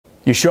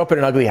You show up at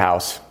an ugly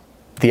house,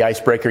 the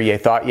icebreaker you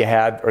thought you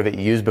had or that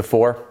you used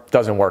before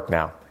doesn't work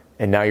now,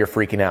 and now you're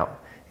freaking out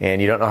and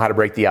you don't know how to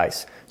break the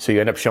ice. So you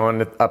end up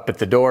showing up at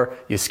the door,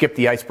 you skip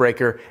the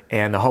icebreaker,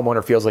 and the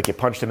homeowner feels like you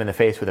punched him in the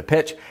face with a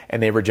pitch,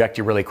 and they reject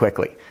you really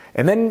quickly.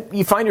 And then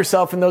you find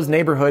yourself in those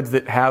neighborhoods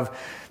that have,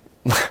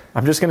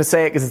 I'm just going to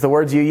say it because it's the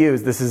words you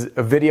use. This is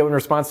a video in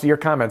response to your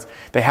comments.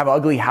 They have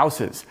ugly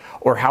houses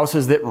or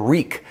houses that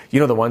reek. You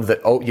know, the ones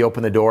that you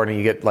open the door and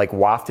you get like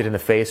wafted in the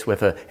face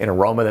with an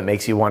aroma that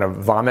makes you want to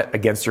vomit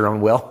against your own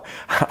will.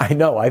 I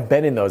know, I've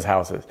been in those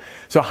houses.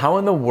 So how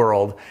in the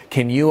world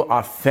can you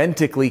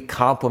authentically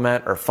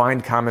compliment or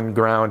find common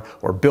ground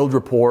or build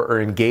rapport or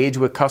engage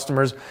with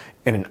customers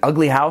in an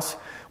ugly house?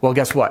 Well,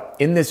 guess what?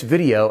 In this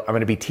video, I'm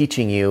going to be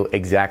teaching you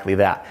exactly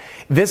that.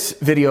 This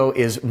video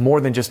is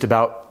more than just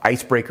about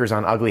icebreakers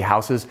on ugly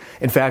houses.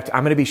 In fact,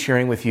 I'm going to be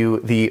sharing with you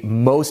the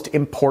most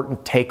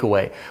important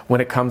takeaway when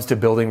it comes to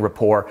building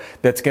rapport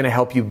that's going to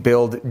help you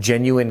build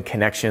genuine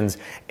connections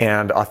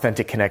and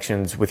authentic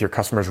connections with your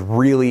customers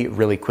really,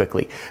 really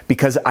quickly.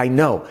 Because I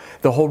know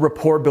the whole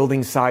rapport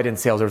building side in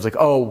sales, there's like,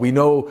 oh, we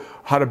know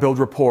how to build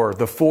rapport,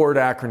 the FORD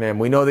acronym.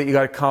 We know that you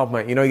got to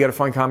compliment, you know, you got to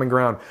find common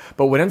ground.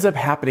 But what ends up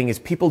happening is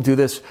people do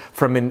this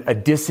from a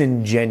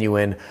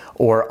disingenuine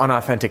or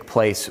unauthentic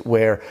place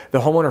where the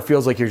homeowner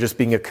feels like you're just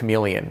being a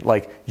chameleon.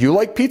 Like, you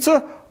like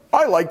pizza?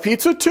 I like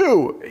pizza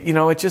too. You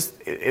know,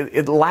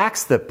 it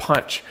lacks the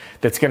punch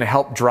that's going to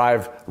help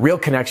drive real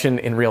connection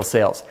in real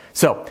sales.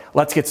 So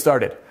let's get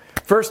started.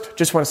 First,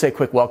 just want to say a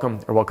quick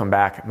welcome or welcome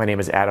back. My name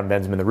is Adam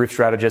Bensman, the Roof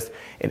Strategist,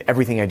 and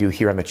everything I do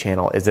here on the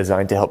channel is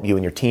designed to help you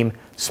and your team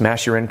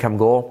smash your income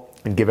goal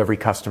and give every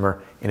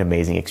customer an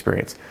amazing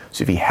experience.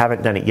 So if you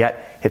haven't done it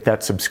yet, hit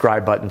that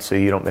subscribe button so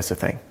you don't miss a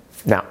thing.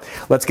 Now,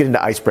 let's get into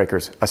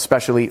icebreakers,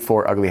 especially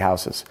for ugly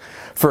houses.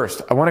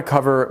 First, I want to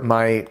cover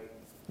my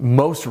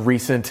most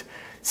recent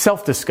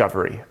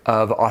self-discovery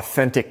of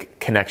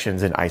authentic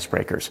connections and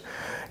icebreakers.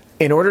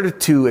 In order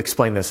to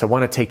explain this, I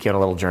want to take you on a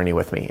little journey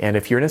with me. And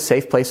if you're in a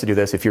safe place to do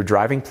this, if you're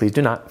driving, please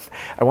do not.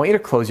 I want you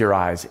to close your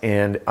eyes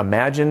and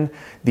imagine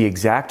the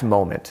exact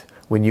moment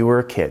when you were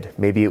a kid,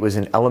 maybe it was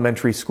in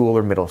elementary school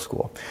or middle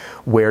school,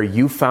 where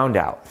you found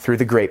out through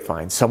the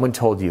grapevine, someone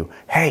told you,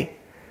 hey,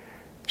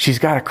 she's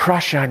got a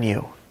crush on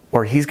you,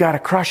 or he's got a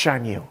crush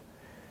on you.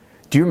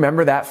 Do you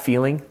remember that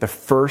feeling, the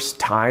first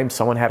time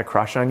someone had a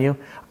crush on you?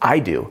 I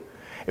do.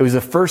 It was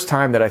the first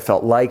time that I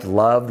felt liked,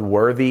 loved,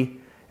 worthy,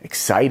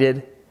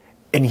 excited.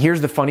 And here's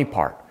the funny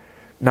part.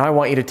 Now I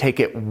want you to take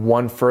it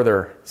one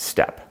further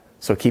step.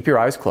 So keep your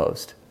eyes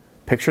closed.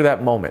 Picture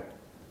that moment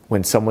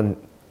when someone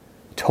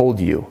told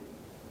you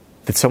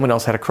that someone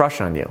else had a crush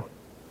on you.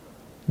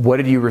 What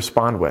did you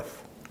respond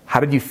with? How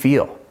did you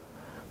feel?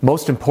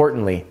 Most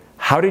importantly,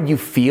 how did you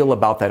feel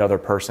about that other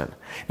person?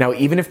 Now,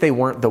 even if they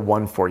weren't the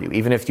one for you,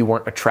 even if you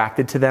weren't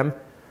attracted to them,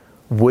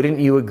 wouldn't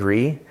you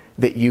agree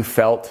that you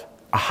felt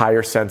a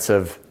higher sense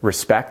of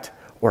respect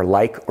or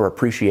like or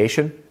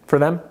appreciation for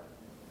them?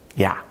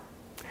 Yeah,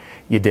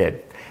 you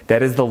did.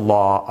 That is the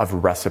law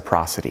of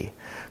reciprocity,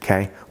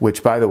 okay?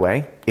 Which, by the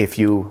way, if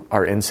you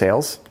are in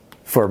sales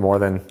for more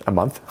than a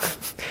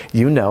month,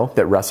 you know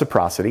that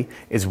reciprocity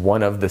is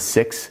one of the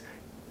 6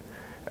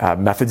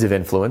 methods of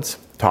influence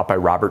taught by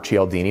Robert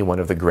Cialdini, one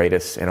of the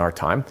greatest in our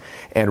time.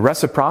 And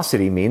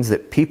reciprocity means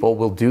that people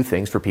will do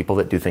things for people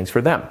that do things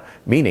for them.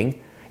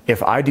 Meaning,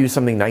 if I do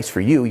something nice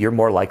for you, you're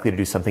more likely to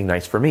do something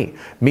nice for me.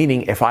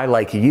 Meaning, if I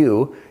like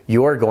you,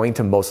 you're going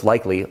to most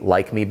likely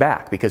like me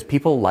back because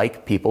people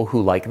like people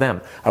who like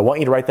them. I want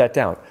you to write that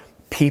down.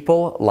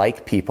 People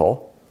like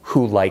people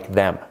who like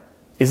them.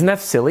 Isn't that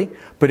silly?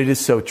 But it is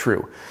so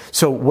true.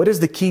 So what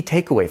is the key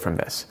takeaway from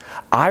this?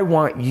 I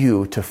want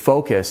you to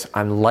focus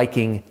on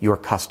liking your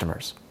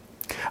customers.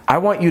 I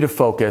want you to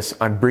focus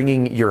on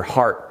bringing your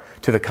heart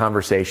to the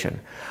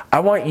conversation. I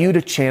want you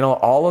to channel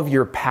all of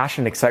your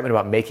passion and excitement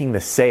about making the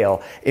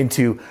sale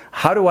into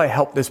how do I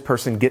help this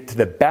person get to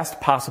the best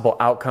possible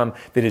outcome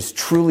that is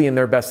truly in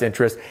their best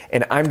interest,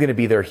 and I'm going to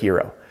be their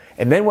hero.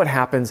 And then what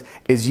happens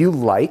is you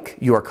like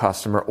your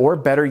customer, or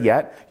better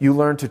yet, you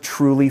learn to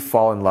truly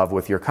fall in love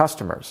with your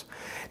customers.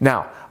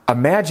 Now,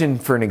 imagine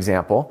for an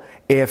example,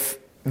 if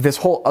this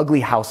whole ugly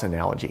house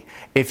analogy.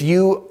 If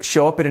you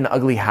show up at an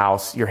ugly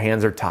house, your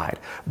hands are tied.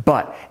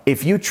 But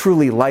if you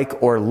truly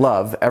like or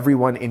love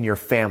everyone in your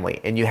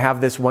family and you have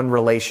this one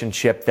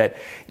relationship that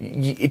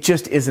it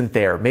just isn't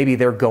there, maybe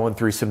they're going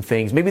through some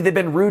things, maybe they've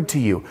been rude to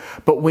you,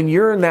 but when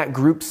you're in that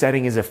group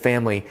setting as a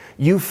family,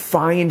 you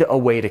find a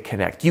way to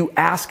connect. You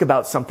ask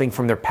about something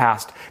from their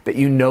past that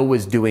you know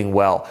was doing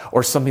well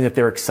or something that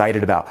they're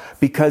excited about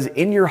because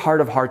in your heart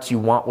of hearts, you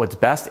want what's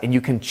best and you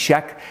can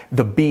check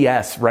the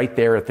BS right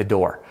there at the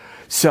door.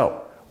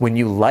 So when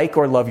you like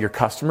or love your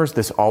customers,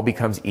 this all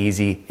becomes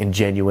easy and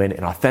genuine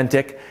and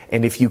authentic.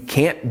 And if you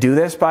can't do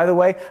this, by the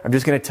way, I'm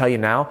just going to tell you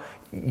now,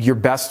 you're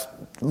best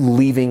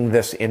leaving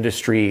this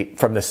industry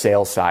from the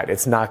sales side.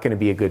 It's not going to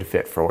be a good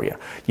fit for you.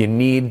 You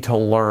need to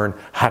learn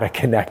how to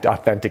connect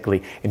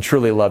authentically and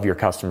truly love your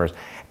customers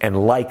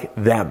and like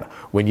them.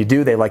 When you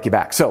do, they like you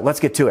back. So let's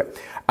get to it.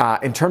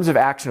 In terms of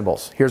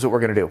actionables, here's what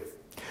we're going to do.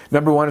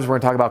 Number one is we're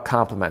going to talk about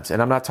compliments,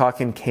 and I'm not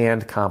talking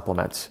canned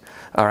compliments.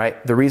 All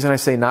right. The reason I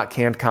say not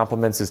canned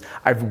compliments is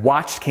I've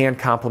watched canned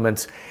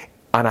compliments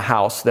on a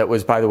house that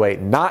was, by the way,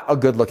 not a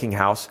good looking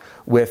house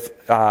with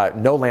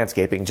no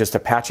landscaping, just a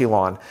patchy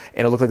lawn,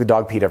 and it looked like the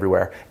dog peed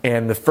everywhere.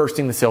 And the first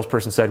thing the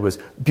salesperson said was,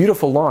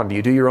 "Beautiful lawn. Do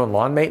you do your own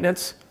lawn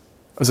maintenance?"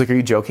 I was like, "Are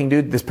you joking,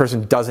 dude? This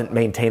person doesn't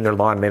maintain their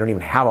lawn. They don't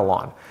even have a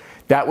lawn."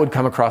 That would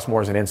come across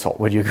more as an insult.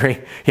 Would you agree?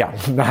 Yeah,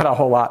 not a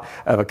whole lot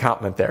of a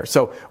compliment there.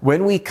 So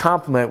when we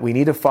compliment, we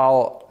need to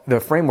follow the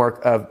framework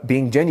of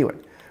being genuine.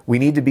 We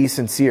need to be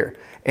sincere.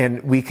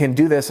 And we can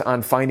do this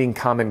on finding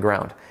common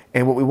ground.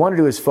 And what we want to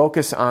do is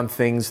focus on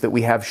things that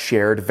we have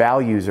shared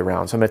values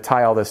around. So I'm going to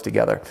tie all this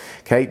together.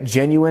 Okay?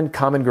 Genuine,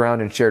 common ground,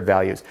 and shared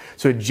values.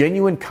 So a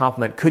genuine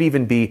compliment could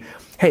even be,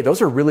 "Hey,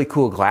 those are really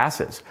cool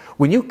glasses."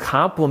 When you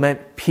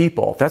compliment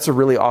people, "That's a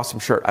really awesome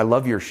shirt. I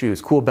love your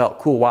shoes. Cool belt,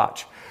 cool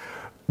watch."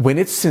 When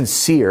it's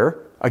sincere,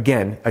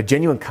 again, a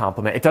genuine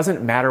compliment, it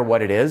doesn't matter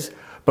what it is,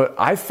 but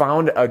I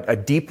found a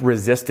deep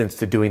resistance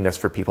to doing this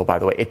for people, by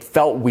the way. It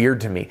felt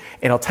weird to me.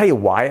 And I'll tell you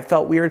why it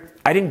felt weird.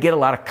 I didn't get a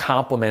lot of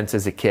compliments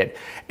as a kid.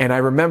 And I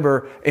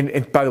remember,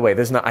 and by the way,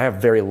 I have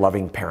very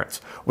loving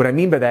parents. What I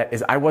mean by that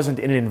is I wasn't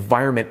in an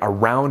environment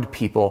around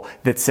people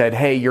that said,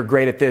 "Hey, you're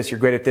great at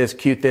this,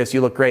 cute this,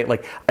 you look great."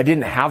 Like, I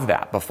didn't have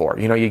that before.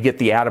 You know, you get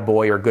the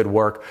attaboy or good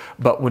work.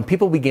 But when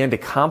people began to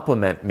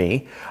compliment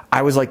me,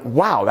 I was like,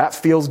 wow, that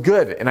feels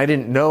good. And I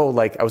didn't know,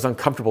 like, I was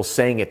uncomfortable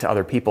saying it to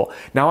other people.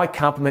 Now I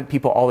compliment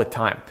people all the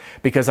time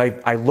because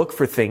I look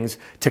for things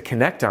to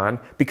connect on,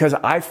 because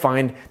I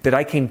find that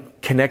I can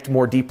connect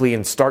more deeply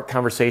and start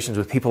conversations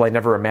with people I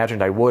never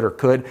imagined I would or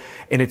could.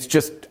 And it's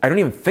just, I don't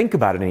even think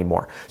about it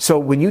anymore. So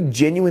when you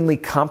genuinely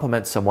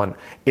compliment someone,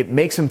 it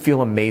makes them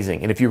feel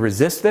amazing. And if you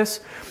resist this,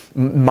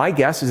 my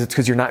guess is it's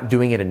because you're not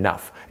doing it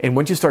enough. And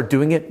once you start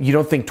doing it, you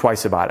don't think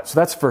twice about it. So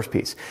that's the first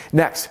piece.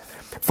 Next,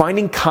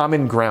 finding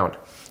common ground.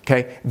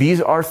 Okay,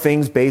 these are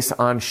things based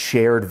on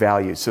shared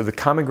values. So the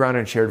common ground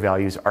and shared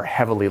values are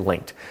heavily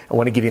linked. I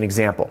want to give you an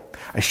example.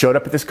 I showed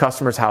up at this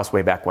customer's house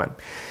way back when.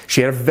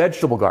 She had a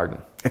vegetable garden.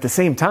 At the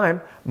same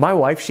time, my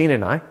wife, Sheena,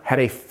 and I had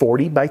a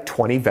 40 by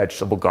 20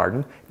 vegetable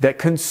garden that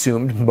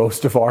consumed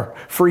most of our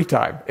free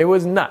time. It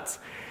was nuts.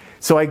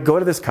 So I go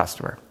to this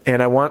customer,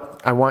 and I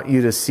want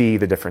you to see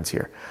the difference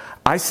here.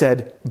 I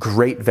said,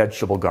 "Great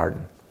vegetable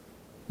garden.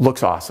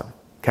 Looks awesome."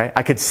 Okay,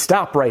 I could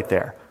stop right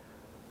there.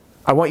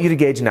 I want you to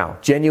gauge now.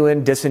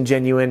 Genuine,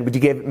 disingenuine. Would you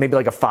give maybe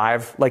like a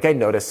 5? Like, I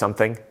noticed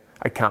something.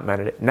 I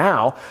complimented it.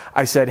 Now,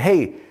 I said,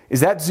 "Hey,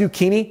 is that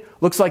zucchini?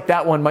 Looks like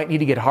that one might need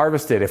to get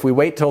harvested. If we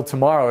wait till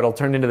tomorrow, it'll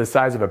turn into the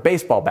size of a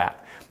baseball bat."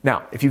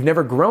 Now, if you've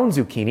never grown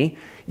zucchini,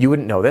 you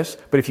wouldn't know this.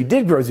 But if you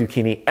did grow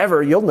zucchini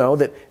ever, you'll know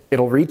that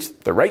it'll reach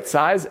the right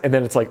size, and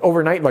then it's like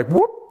overnight, like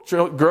whoop,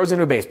 it grows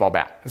into a baseball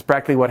bat. That's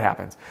practically what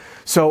happens.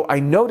 So I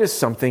noticed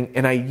something,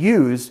 and I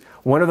used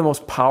one of the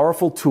most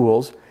powerful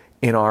tools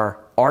in our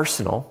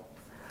arsenal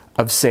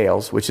of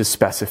sales, which is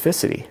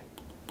specificity.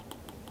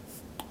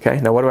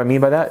 Okay, now what do I mean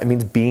by that? It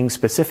means being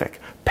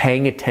specific,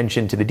 paying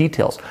attention to the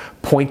details,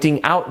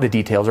 pointing out the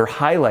details or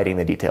highlighting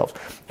the details.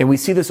 And we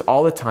see this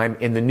all the time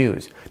in the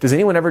news. Does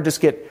anyone ever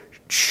just get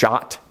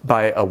shot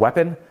by a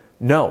weapon?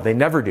 No, they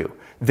never do.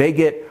 They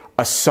get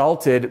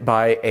assaulted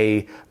by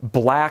a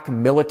black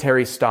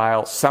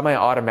military-style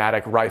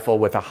semi-automatic rifle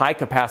with a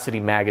high-capacity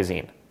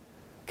magazine.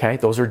 Okay,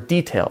 those are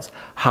details,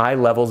 high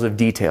levels of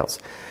details.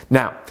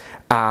 Now,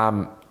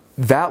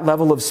 that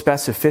level of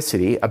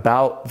specificity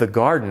about the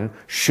garden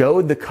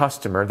showed the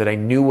customer that I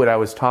knew what I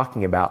was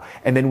talking about.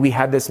 And then we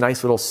had this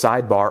nice little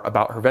sidebar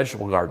about her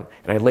vegetable garden.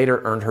 And I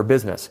later earned her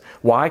business.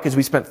 Why? Because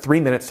we spent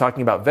 3 minutes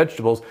talking about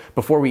vegetables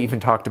before we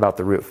even talked about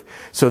the roof.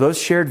 So those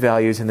shared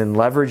values and then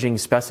leveraging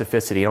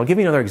specificity. And I'll give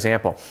you another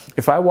example.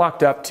 If I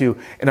walked up to,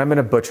 and I'm going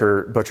to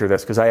butcher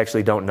this because I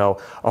actually don't know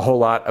a whole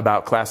lot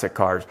about classic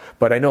cars,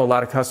 but I know a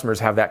lot of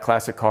customers have that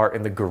classic car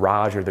in the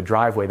garage or the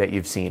driveway that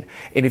you've seen.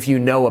 And if you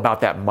know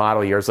about that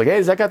model year, it's like, "Hey,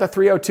 has that got the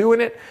 302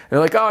 in it?" And they're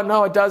like, "Oh,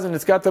 no, it doesn't.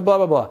 It's got the blah,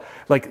 blah, blah."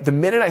 Like, the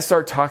minute I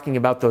start talking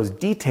about those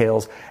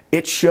details,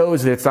 it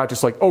shows that it's not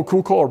just like, "Oh,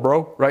 cool car,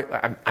 bro," right?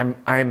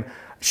 I'm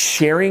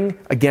sharing,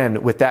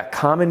 again, with that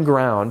common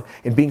ground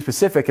and being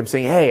specific. I'm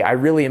saying, "Hey, I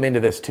really am into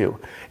this too."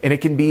 And it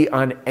can be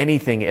on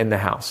anything in the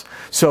house.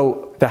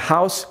 So the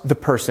house, the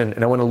person,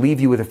 and I want to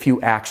leave you with a few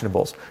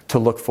actionables to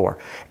look for.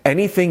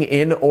 Anything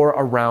in or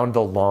around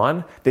the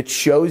lawn that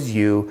shows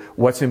you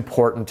what's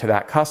important to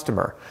that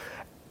customer.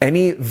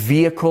 Any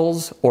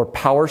vehicles or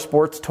power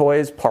sports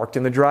toys parked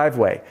in the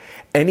driveway.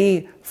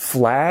 Any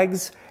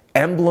flags,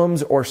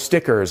 emblems, or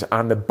stickers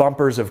on the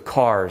bumpers of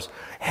cars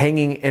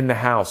hanging in the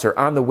house or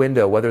on the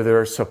window, whether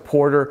they're a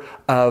supporter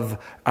of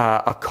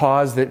a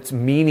cause that's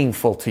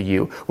meaningful to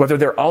you, whether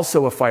they're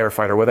also a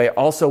firefighter, whether they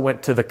also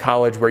went to the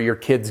college where your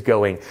kid's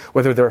going,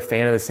 whether they're a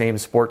fan of the same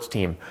sports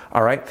team.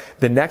 All right.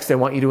 The next, I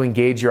want you to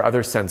engage your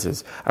other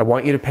senses. I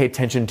want you to pay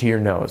attention to your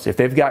nose. If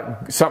they've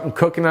got something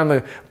cooking on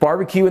the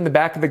barbecue in the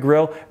back of the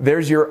grill,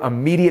 there's your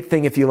immediate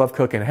thing if you love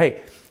cooking.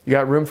 "Hey, you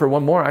got room for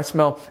one more? I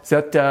smell,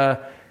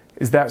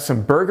 Is that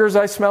some burgers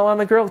I smell on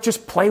the grill?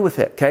 Just play with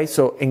it, okay?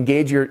 So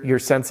engage your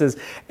senses.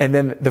 And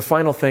then the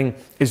final thing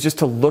is just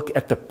to look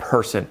at the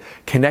person,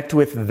 connect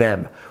with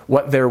them,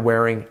 what they're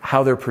wearing,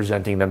 how they're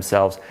presenting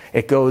themselves.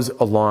 It goes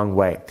a long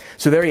way.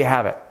 So there you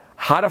have it.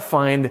 How to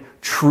find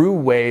true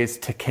ways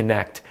to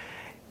connect.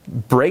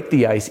 Break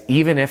the ice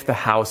even if the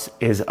house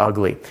is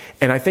ugly.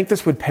 And I think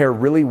this would pair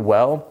really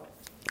well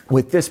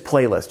with this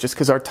playlist. Just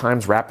because our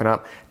time's wrapping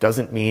up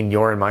doesn't mean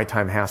your and my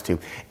time has to.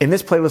 In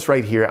this playlist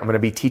right here, I'm going to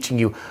be teaching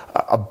you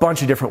a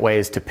bunch of different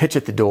ways to pitch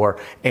at the door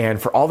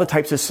and for all the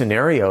types of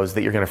scenarios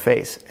that you're going to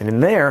face. And in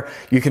there,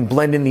 you can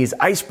blend in these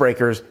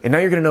icebreakers, and now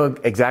you're going to know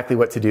exactly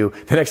what to do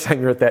the next time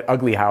you're at that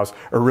ugly house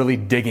or really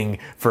digging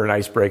for an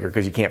icebreaker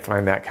because you can't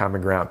find that common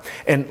ground.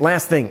 And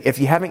last thing, if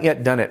you haven't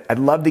yet done it, I'd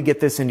love to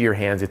get this into your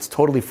hands. It's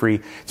totally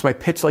free. It's my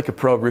Pitch Like a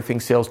Pro roofing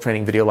sales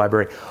training video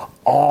library.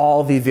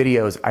 All the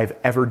videos I've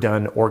ever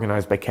done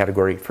organized by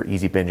category for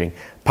easy binging.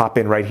 Pop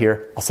in right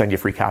here. I'll send you a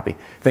free copy.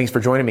 Thanks for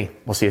joining me.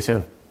 We'll see you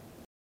soon.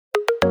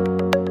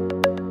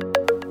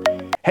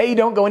 Hey,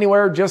 don't go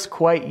anywhere just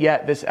quite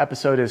yet. This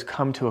episode has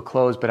come to a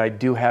close, but I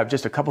do have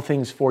just a couple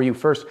things for you.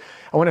 First,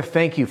 I want to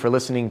thank you for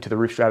listening to the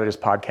Roof Strategist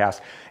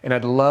podcast, and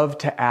I'd love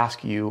to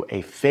ask you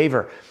a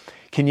favor.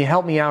 Can you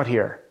help me out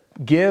here?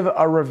 Give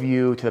a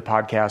review to the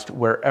podcast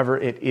wherever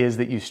it is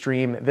that you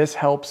stream. This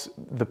helps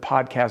the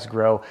podcast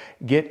grow,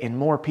 get in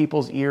more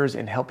people's ears,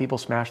 and help people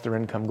smash their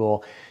income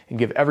goal and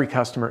give every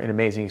customer an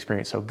amazing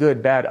experience. So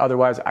good, bad,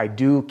 otherwise, I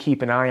do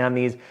keep an eye on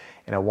these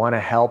and I want to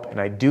help, and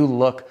I do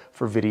look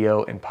for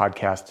video and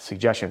podcast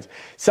suggestions.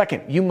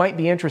 Second, you might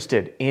be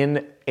interested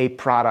in a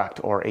product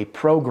or a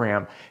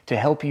program to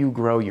help you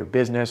grow your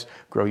business,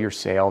 grow your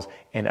sales,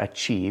 and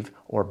achieve,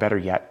 or better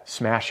yet,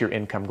 smash your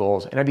income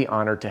goals. And I'd be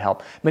honored to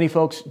help. Many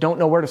folks don't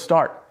know where to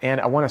start, and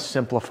I want to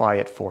simplify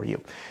it for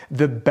you.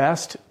 The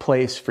best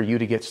place for you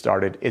to get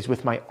started is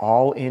with my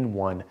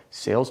all-in-one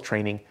sales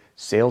training,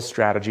 sales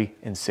strategy,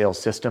 and sales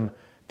system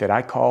that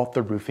I call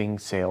the Roofing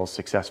Sales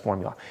Success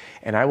Formula.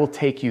 And I will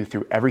take you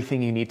through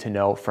everything you need to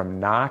know from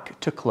knock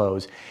to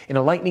close in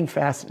a lightning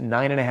fast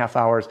 9.5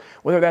 hours,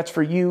 whether that's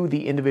for you,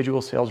 the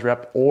individual sales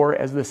rep, or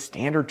as the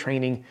standard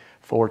training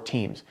for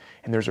teams.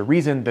 And there's a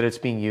reason that it's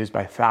being used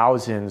by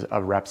thousands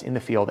of reps in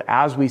the field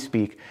as we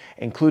speak,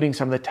 including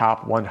some of the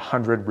top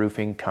 100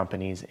 roofing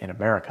companies in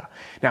America.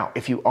 Now,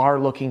 if you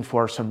are looking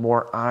for some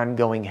more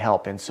ongoing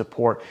help and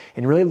support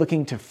and really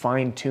looking to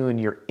fine-tune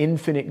your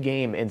infinite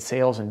game in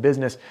sales and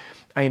business,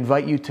 I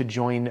invite you to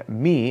join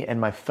me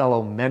and my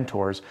fellow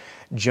mentors,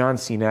 John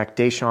Cenac,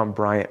 Deshaun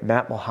Bryant,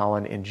 Matt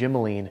Mulholland, and Jim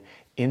Moline,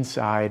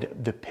 inside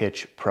the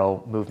Pitch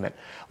Pro movement.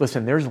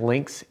 Listen, there's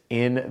links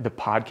in the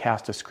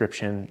podcast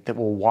description that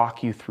will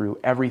walk you through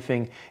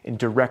everything and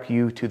direct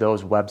you to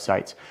those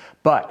websites.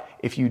 But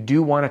if you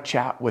do want to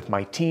chat with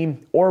my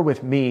team or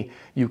with me,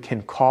 you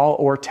can call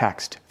or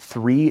text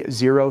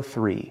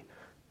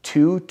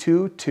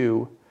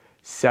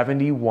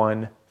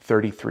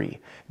 303-222-7133.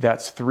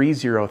 That's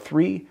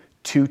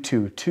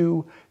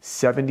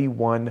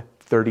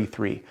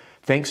 303-222-7133.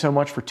 Thanks so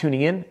much for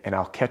tuning in, and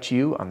I'll catch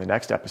you on the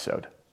next episode.